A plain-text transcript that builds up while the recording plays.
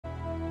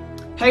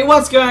Hey,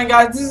 what's going on,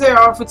 guys? This is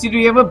AR42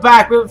 here. We're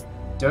back with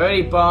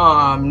Dirty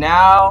Bomb.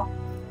 Now,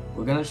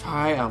 we're gonna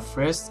try our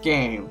first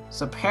game.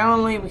 So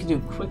apparently, we can do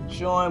a quick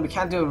join. We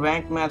can't do a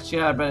ranked match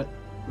yet, but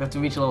we have to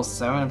reach level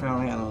 7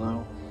 apparently. I don't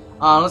know.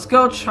 Let's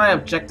go try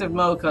objective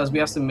mode because we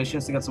have some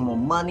missions to get some more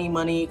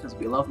money, because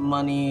we love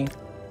money.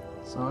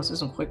 So let's do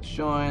some quick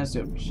joins,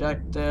 do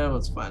objective.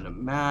 Let's find a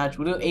match.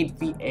 We'll do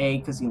 8v8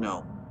 because, you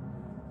know,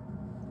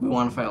 we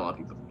want to fight a lot of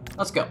people.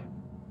 Let's go.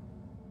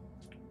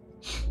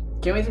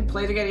 Can we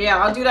play together? Yeah,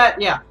 I'll do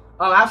that. Yeah.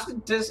 After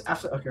this,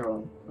 okay,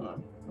 hold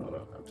on.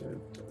 After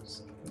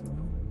this.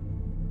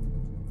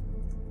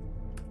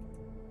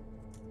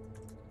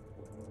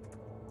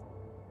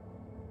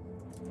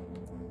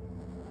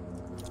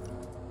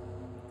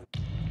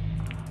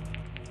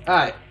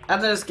 Alright,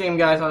 after this game,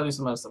 guys, I'll do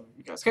some other stuff with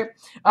you guys, okay?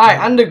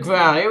 Alright,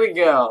 Underground, here we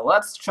go.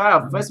 Let's try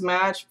our first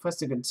match. Press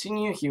to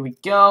continue, here we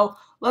go.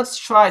 Let's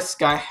try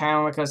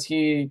Skyhammer, because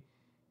he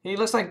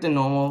looks like the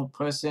normal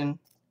person.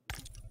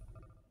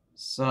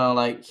 So,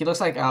 like, he looks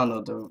like, I don't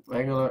know, the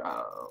regular,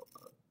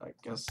 I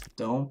guess,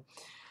 Dome.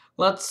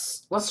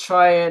 Let's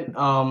try it,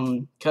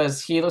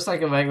 because he looks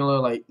like a regular,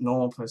 like,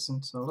 normal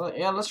person. So,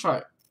 yeah, let's try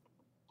it.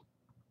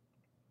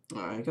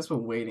 Alright, I guess we're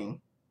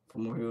waiting for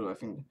more people, I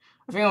think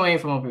I'm waiting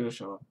for more people to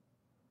show up.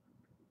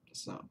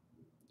 So,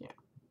 yeah.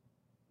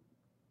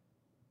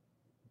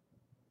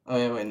 Oh,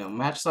 yeah, wait, no.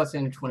 Match starts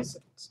in 20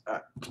 seconds.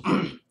 Alright.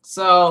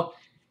 So,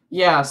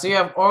 yeah, so you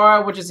have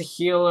Aura, which is a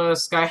healer,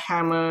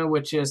 Skyhammer,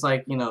 which is,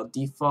 like, you know,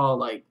 default,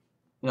 like,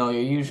 you know,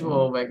 your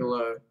usual,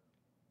 regular,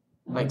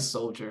 like,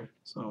 soldier.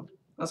 So,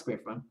 that's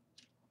great fun.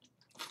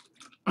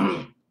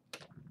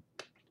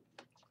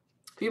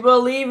 People are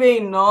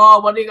leaving!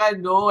 No, what are you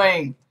guys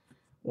doing?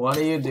 What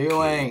are you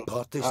doing?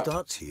 Party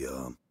starts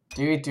here.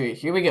 3v3,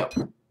 here we go.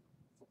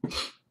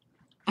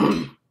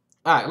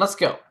 Alright, let's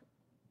go.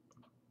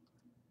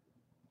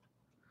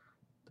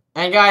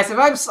 And guys, if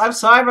I'm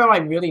sorry if I'm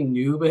like really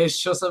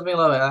noobish or something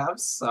like that. I'm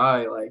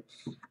sorry, like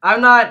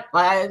I'm not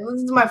like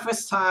this is my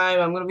first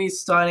time. I'm gonna be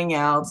starting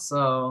out,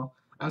 so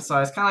I'm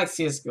sorry. It's kinda like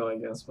CSGO, I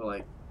guess, but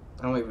like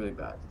I'm like really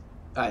bad.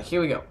 Alright,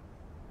 here we go.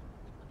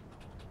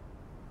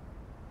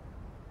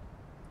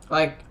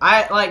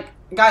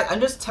 Guys, I'm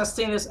just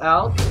testing this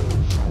out.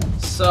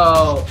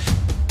 So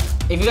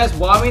if you guys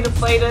want me to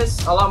play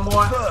this a lot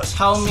more, First,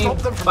 tell me. stop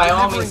them from By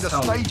all delivering means, the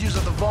tell me. stages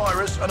of the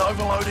virus and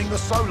overloading the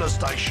solar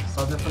station.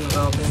 Stop them from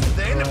developing.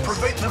 Then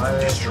prevent them from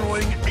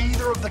destroying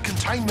either of the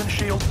containment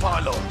shield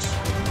pylons.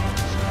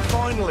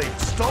 Finally,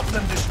 stop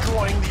them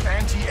destroying the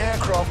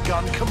anti-aircraft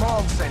gun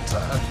command center.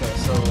 Okay,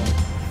 so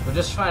we're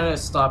just trying to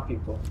stop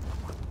people.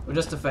 We're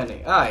just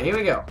defending. Alright, here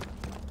we go.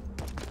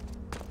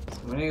 So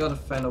we need to go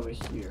defend over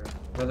here.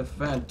 We gotta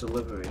prevent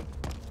delivery.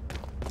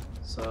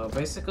 So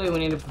basically we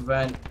need to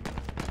prevent.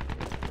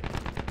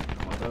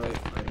 Oh, wait.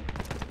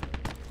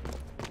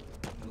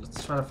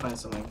 Let's try to find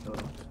something to kill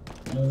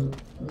them.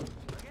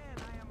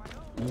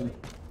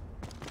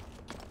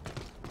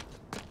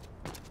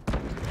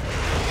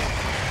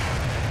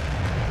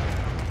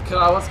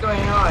 God, what's going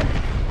on?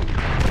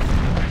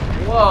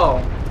 Whoa!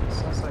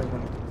 Sounds like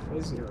going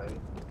crazy already.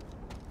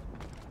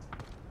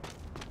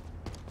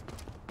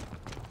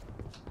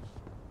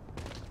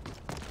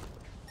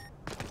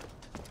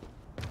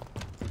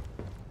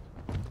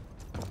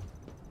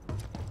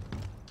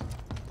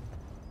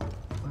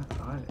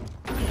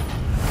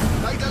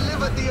 They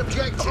delivered the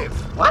objective.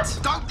 What?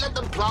 Don't let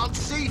them plant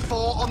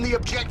C4 on the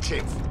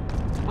objective.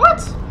 What?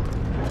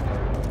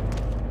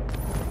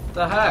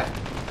 The heck?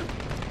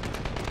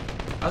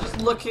 I was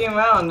just looking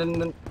around and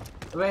then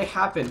it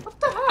happened. What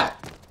the heck?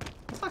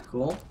 That's not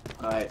cool.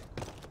 Alright.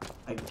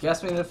 I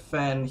guess we need to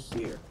defend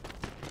here.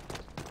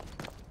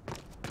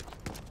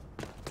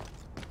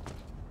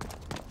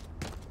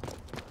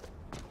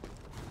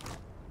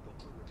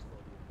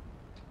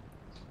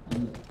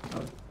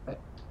 Oh,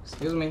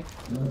 excuse me.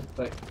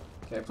 Wait.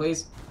 Okay,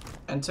 please.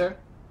 Enter.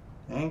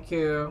 Thank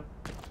you.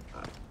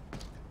 Right.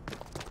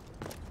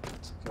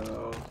 Let's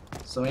go.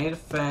 So we need to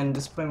defend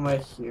this point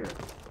right here.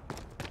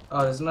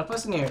 Oh, there's another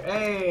person here.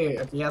 Hey!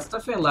 Okay, yeah, it's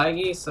definitely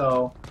laggy,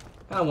 so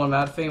kind of one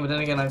mad thing, but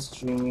then again, I'm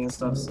streaming and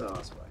stuff, so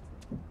that's fine.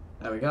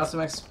 Alright, we got some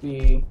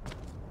XP.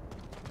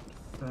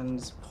 Defend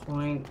this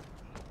point.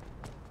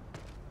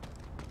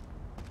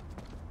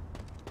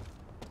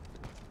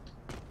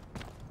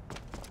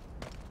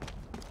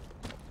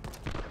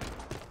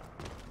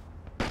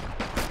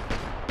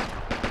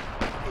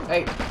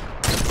 Hey!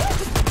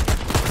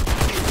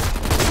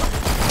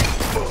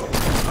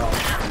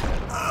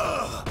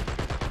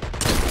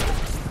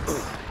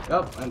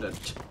 Oh, I'm dead.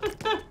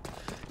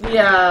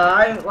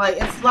 Yeah,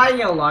 it's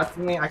lagging a lot for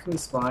me. I can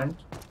respawn.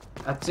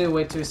 I have to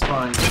wait to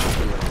respawn.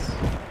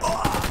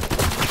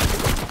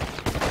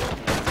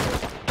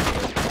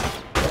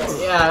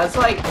 Yeah, it's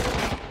like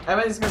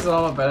everything's gonna a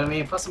lot more better than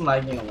me. Plus, I'm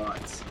lagging a lot.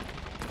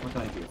 What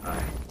can I do?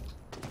 Alright.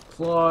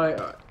 Deploy.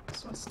 Alright,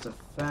 this one's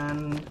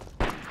defend.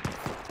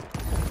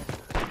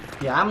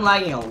 Yeah, I'm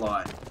lagging a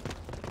lot.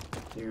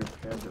 You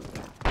repair to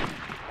that. I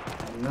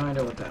have no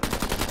idea what that is.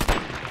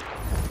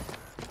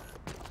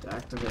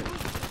 Activate.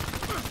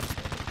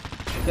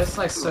 Guess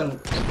like certain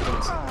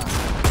things.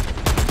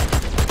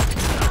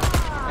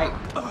 Hey.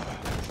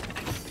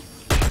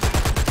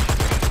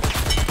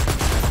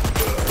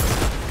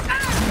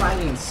 I'm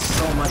lagging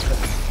so much right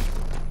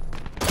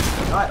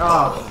now.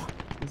 Oh.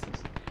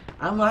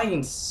 I'm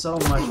lagging so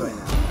much right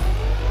now.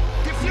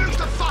 Defuse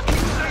the fucking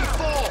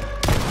C4!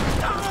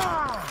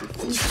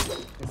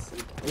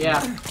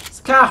 Yeah,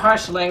 it's kind of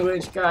harsh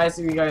language, guys.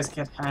 If you guys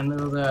can't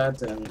handle that,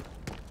 then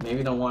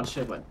maybe don't watch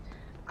it. But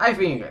I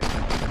feel you guys.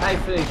 I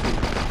feel you.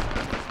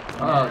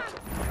 Okay,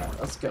 alright,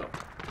 let's go. So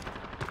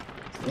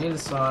we need to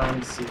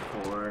disarm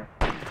C4.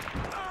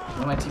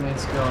 One of my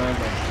teammates going,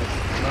 but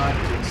it's not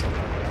doing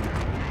something.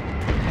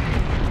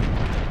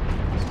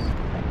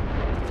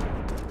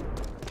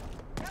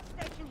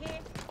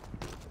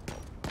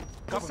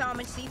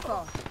 Disarming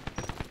C4.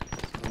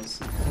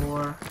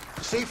 C4.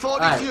 C4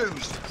 Alright.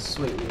 defused.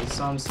 Sweet, we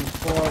disarm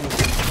C4. We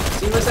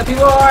see what's up,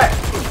 people are!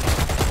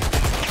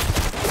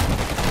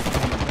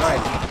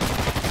 Alright.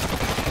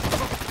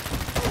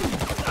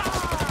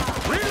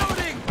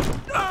 Reloading!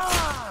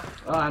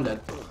 Oh, I'm dead.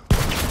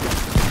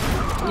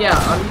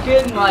 Yeah, you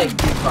can like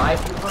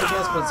revive people, I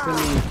guess, but it's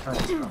gonna be kind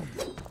of tough.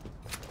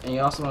 And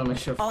you also want to make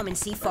sure. I'm in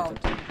C4.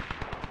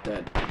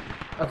 Dead.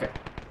 Okay.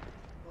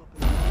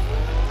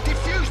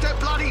 Defuse that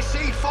bloody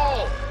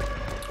C4!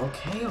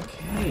 Okay,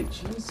 okay.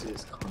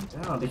 Jesus, calm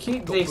down.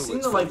 They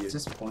seem to like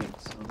disappoint.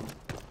 So,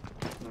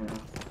 yeah.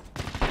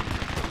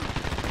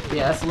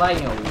 Yeah, that's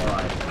lagging a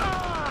lot.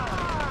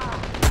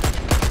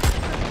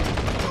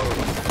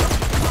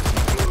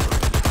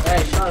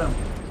 Hey, shot him.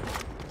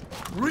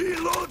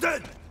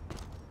 Reloaded!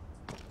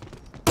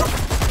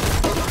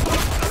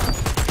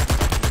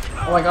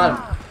 Oh, I got him.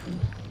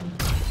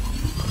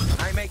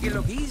 I make it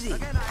look easy.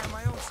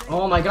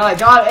 Oh my god, I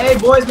got it. Hey,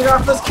 boys, we got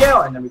our first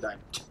kill. And then we died.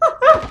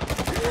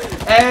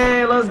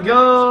 Hey, let's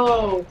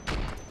go.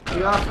 We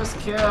got our first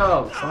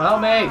kill. Someone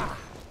help me.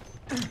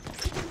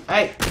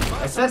 Hey,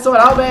 I said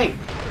someone help me.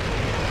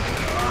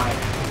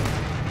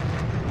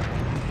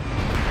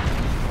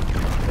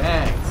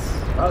 Thanks.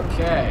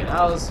 Okay,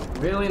 that was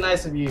really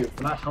nice of you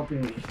for not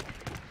helping me.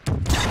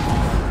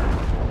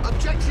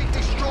 Objective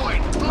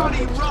destroyed.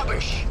 Bloody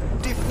rubbish.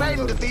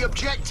 Defend the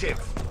objective.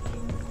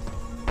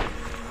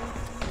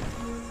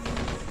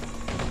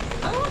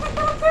 I don't want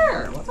that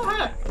there. What the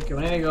heck? Okay,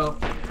 we need to go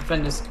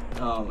defend this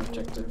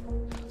objective.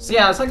 So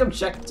yeah, it's like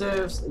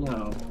objectives, you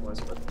know, of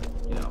course, but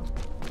you know,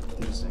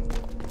 interesting.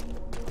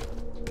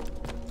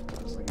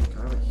 There's like a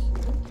guy right here.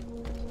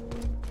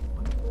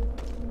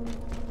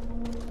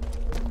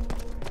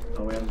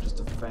 Oh, we have to just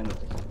defend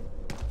over here.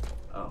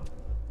 Oh.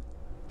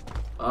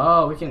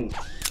 Oh, we can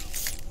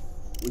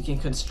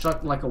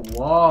construct like a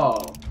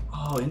wall.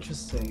 Oh,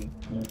 interesting.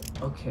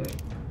 Okay.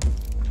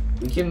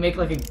 We can make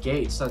like a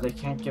gate so they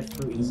can't get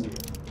through easier.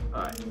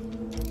 Alright.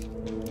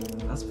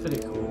 That's pretty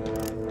cool.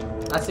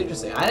 That's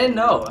interesting. I didn't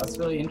know. That's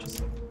really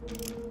interesting.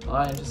 A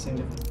lot of interesting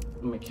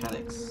different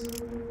mechanics.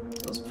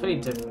 It was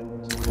pretty different.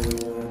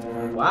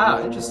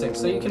 Wow, interesting.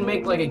 So you can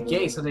make like a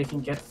gate so they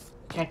can't get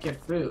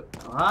through.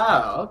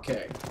 Wow,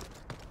 okay.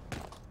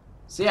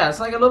 So yeah, it's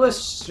like a little bit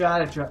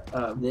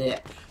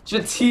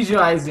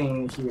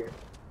strategizing here.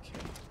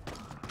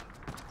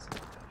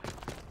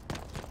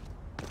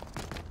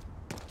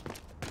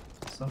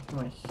 Something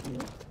right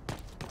here.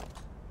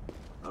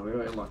 Oh, we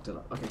already locked it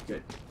up. Okay,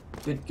 good.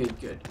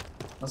 Good.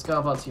 Let's go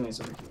help our teammates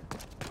over here.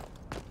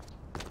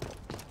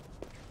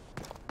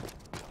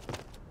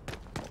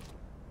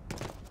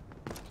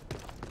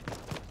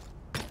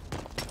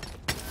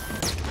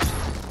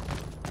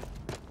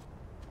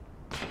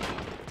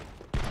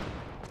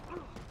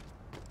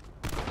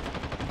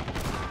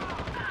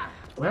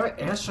 We have an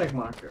airstrike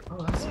marker.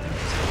 Oh, that's nice.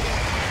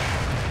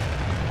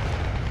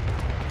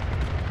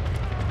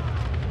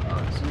 Oh,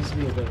 this needs to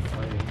be a bit of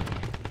fighting.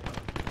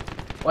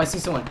 Oh, I see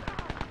someone.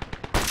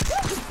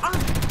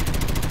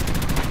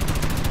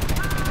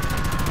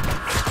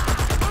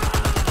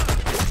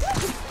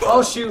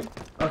 Oh shoot!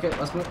 Okay,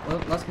 let's move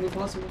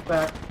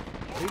back.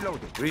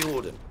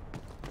 Reloaded.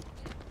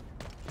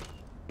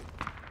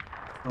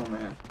 Oh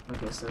man.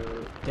 Okay, so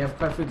they have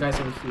quite a few guys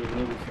over here.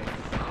 Maybe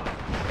careful.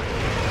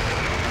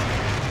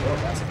 Oh,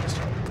 that's a nice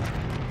shot.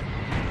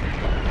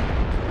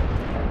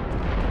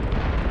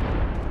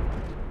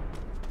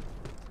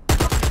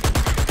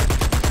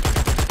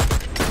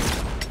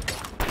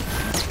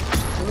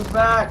 Move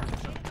back!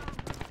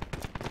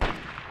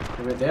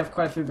 Okay, wait, they have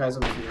quite a few guys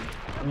over here.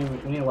 We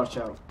need to watch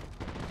out.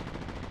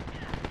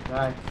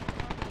 Back.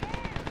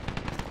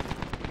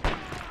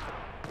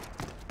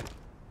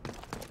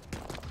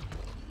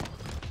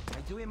 I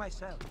do it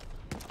myself.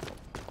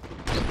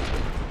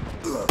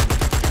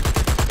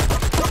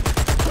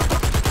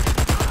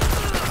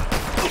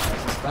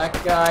 That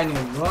guy needs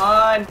to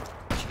run.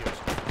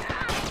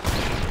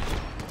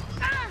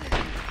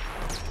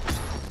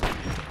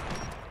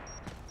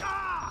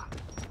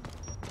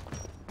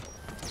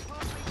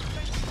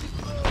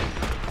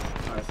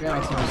 Alright, I forgot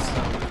my team was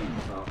stuck.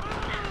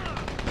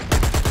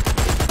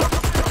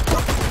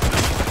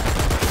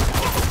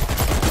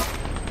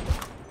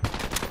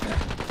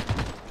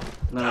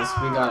 Nice,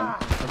 we got him.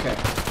 Okay.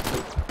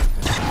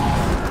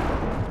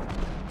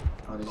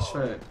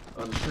 destroy it.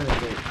 Oh, destroy the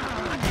gate.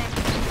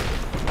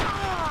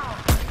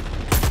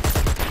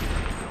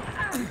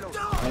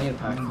 I need a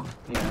pack.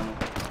 Yeah.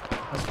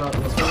 Let's go to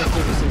the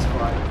 6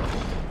 squad.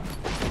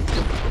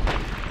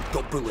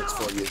 Got bullets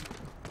for you.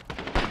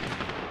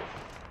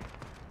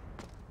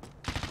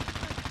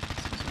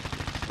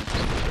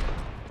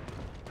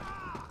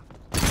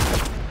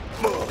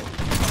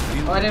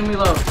 Oh, I didn't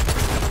reload.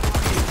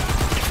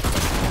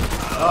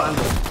 Oh, I'm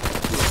dead.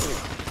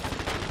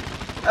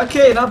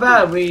 Okay, not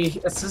bad.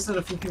 We assisted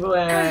a few people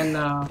and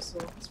so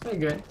it's pretty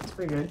good. It's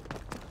pretty good.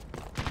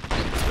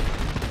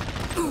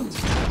 Ooh,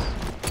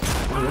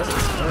 that's a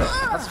turret.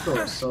 That's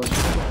cool. So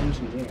she's an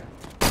engineer.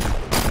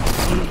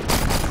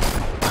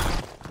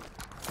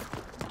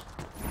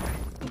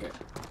 Okay.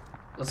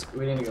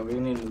 We need to go. We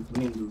need to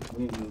move.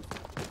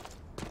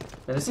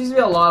 Yeah, there seems to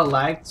be a lot of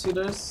lag to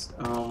this.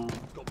 I don't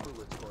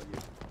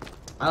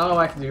know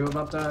what I can do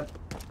about that.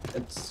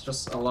 It's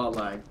just a lot of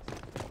lag.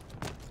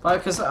 Probably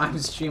because I'm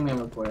streaming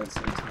and recording at the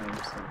same time,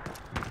 so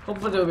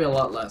hopefully there'll be a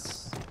lot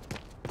less.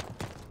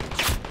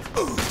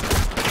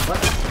 What?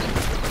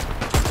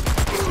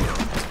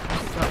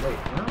 God, wait,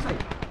 where was I?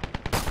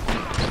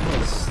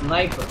 Oh,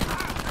 sniper.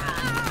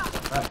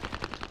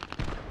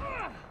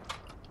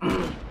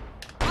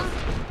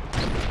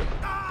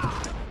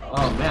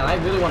 Oh man, I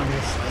really want to be a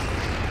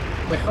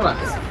sniper. Wait, hold on.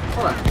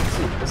 Let's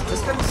see. Is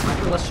this guy the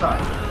sniper? Let's try.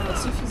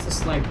 Let's see if he's a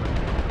sniper.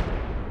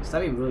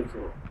 That'd be really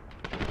cool.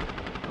 I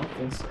don't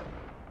think so.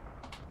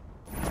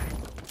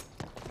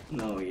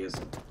 No, he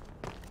isn't.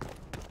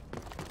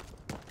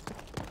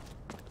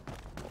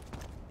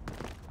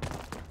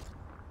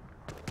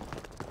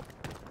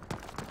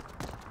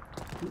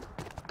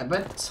 I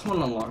bet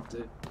someone unlocked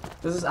it.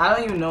 This is, I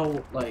don't even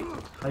know, like,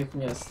 how you can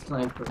get a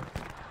sniper.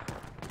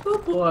 Oh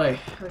boy.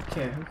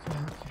 Okay.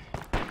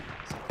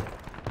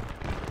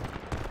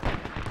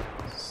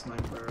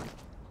 Sniper.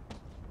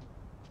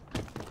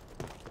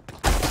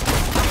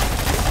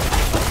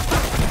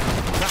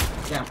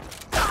 Yeah.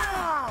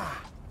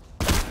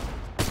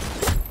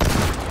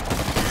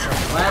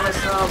 Survive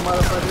myself,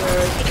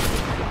 motherfucker.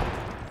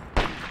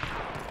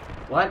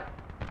 What?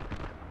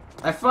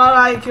 I thought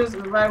I could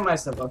revive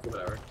myself. Okay,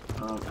 whatever.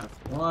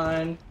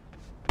 F1.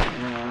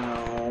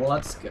 Now,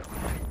 let's go.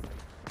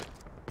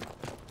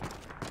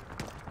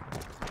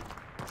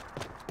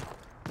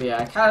 But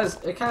yeah, it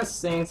kind of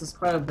sings. It's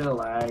quite a bit of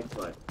lag,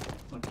 but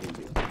what can you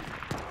do?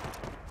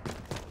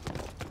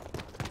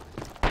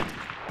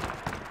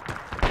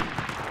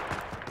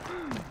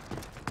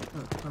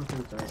 Come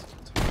through, guys.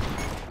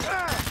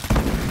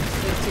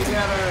 Stick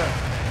together.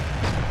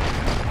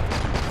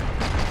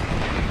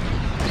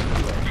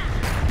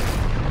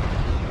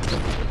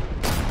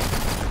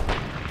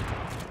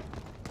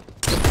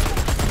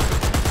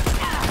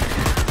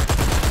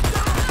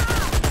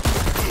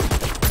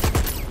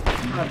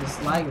 God, this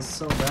lag is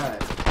so bad.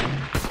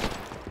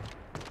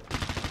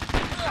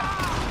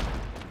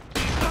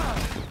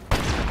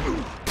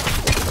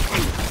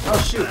 Oh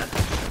shoot!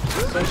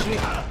 So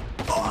shoot.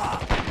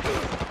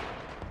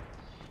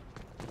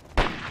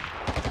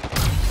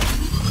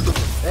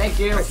 Thank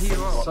you.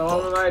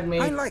 Someone revived me.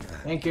 I like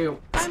that. Thank you.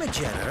 I'm a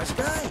generous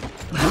guy.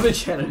 I'm a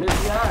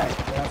generous guy.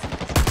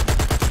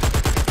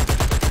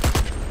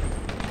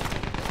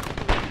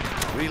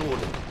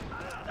 Reloading.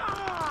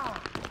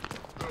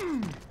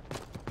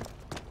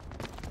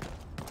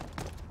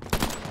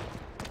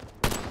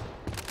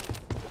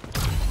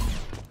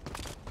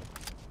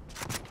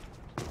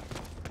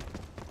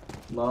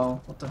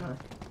 Lol, what the heck?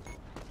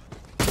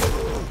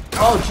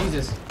 Oh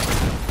Jesus!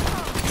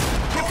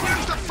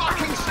 Defuse the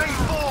fucking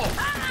C4!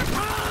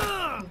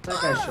 That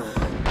guy showed up.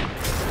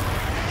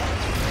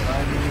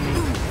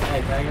 Hey,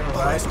 can I get a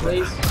ride,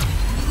 please?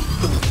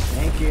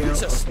 Thank you.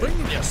 It's a spring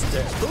in your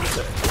step, don't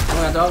it? Oh,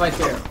 my dog right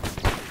there.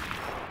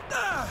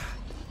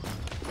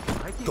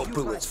 Got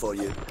bullets for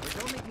you.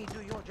 Don't make me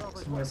do your job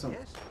as You guys some,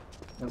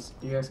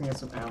 you guys can get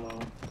some ammo.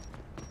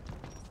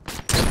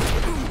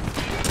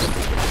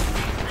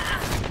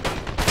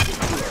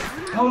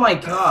 Oh my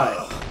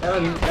god!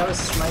 That was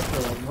sniper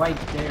like, right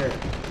there.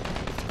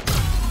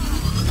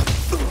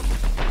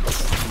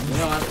 You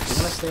know what? I'm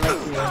gonna stay right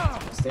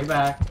here. Stay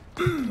back.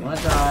 Don't wanna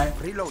die.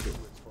 Reloading.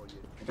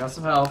 I got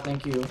some health,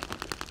 thank you.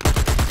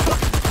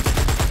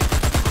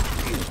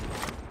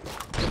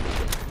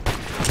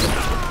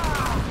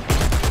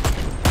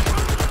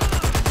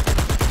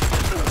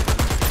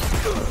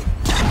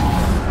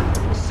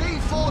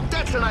 C4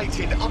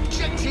 detonated.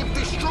 Objective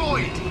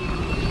destroyed.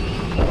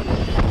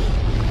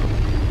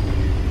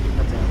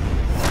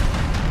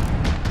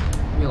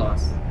 We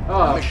lost.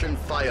 Oh, Mission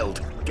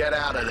failed. Get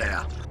out of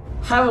there.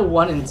 I have a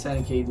 1 in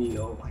 10 KD.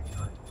 Oh my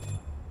god.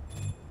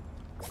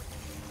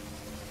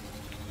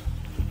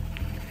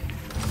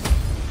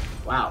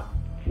 Wow.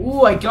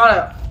 Ooh, I got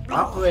a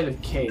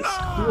operative case.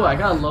 Ooh, I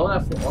got a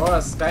loadout for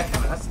Aura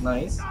Spectrum. That's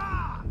nice.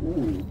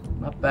 Ooh,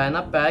 not bad,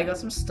 not bad. Got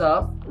some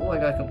stuff. Ooh,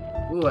 I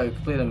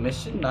completed a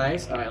mission.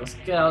 Nice. Alright, let's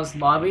get out of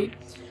this lobby.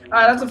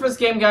 Alright, that's the first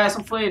game, guys.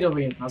 Hopefully it'll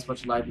be not as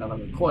much light now that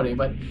I'm recording,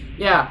 but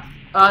yeah.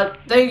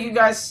 Thank you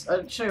guys.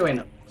 Show you right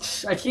now.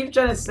 I keep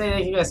trying to say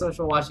thank you guys so much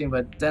for watching,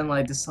 but then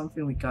like there's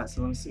something we got,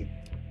 so let me see.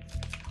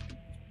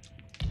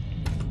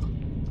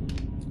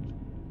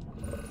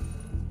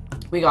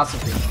 We got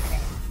something.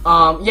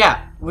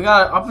 Yeah, we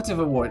got an operative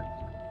award.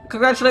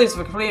 Congratulations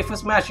for completing your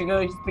first match. You're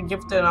going to be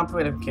gifted an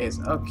operative case.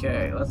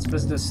 Okay, let's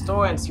visit the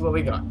store and see what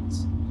we got.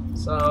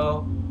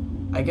 So,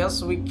 I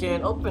guess we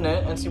can open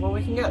it and see what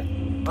we can get.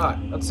 Alright,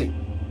 let's see.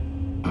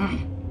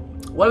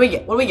 What do we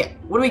get? What do we get?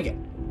 What do we get?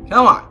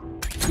 Come on.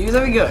 These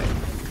are good.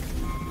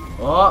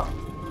 Oh.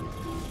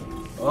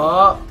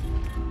 Oh.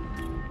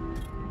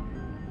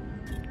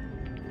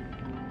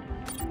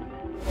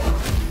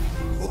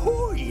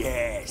 Oh,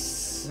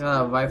 yes.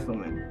 Yeah,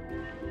 rifleman.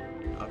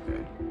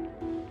 Okay.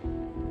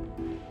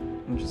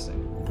 Interesting.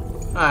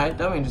 Alright,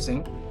 that'll be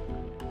interesting.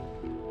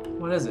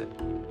 What is it?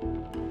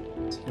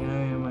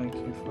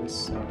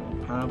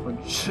 TIMIK47. Pineapple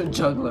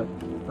juggler.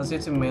 Let's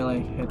get to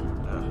melee hit. I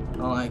don't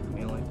like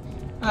melee.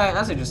 Alright,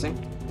 that's interesting.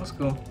 That's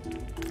cool.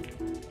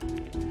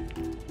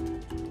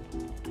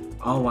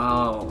 Oh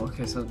wow.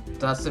 Okay, so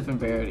that's different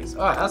varieties.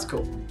 Alright, that's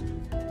cool.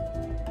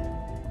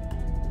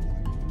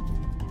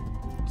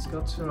 Let's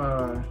go to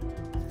our.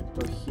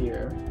 Go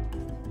here.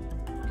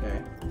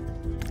 Okay.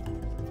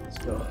 Let's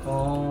go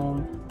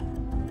home.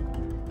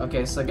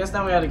 Okay, so I guess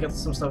now we have to get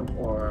some stuff,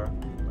 or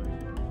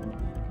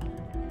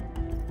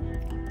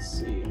let's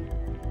see.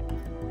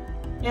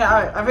 Yeah,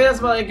 alright, I think that's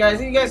about it, guys.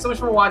 Thank you guys so much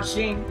for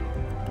watching.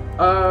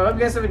 Hope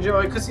you guys have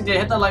enjoyed. Because you did,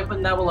 hit that like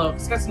button down below.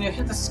 Because you guys need to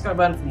hit the subscribe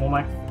button for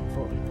more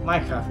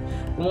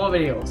Minecraft, for more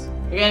videos.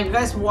 Again, if you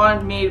guys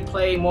want me to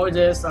play more of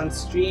this on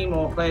stream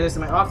or play this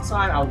in my off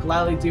time, I'll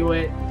gladly do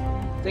it.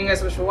 Thank you guys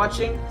so much for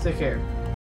watching. Take care.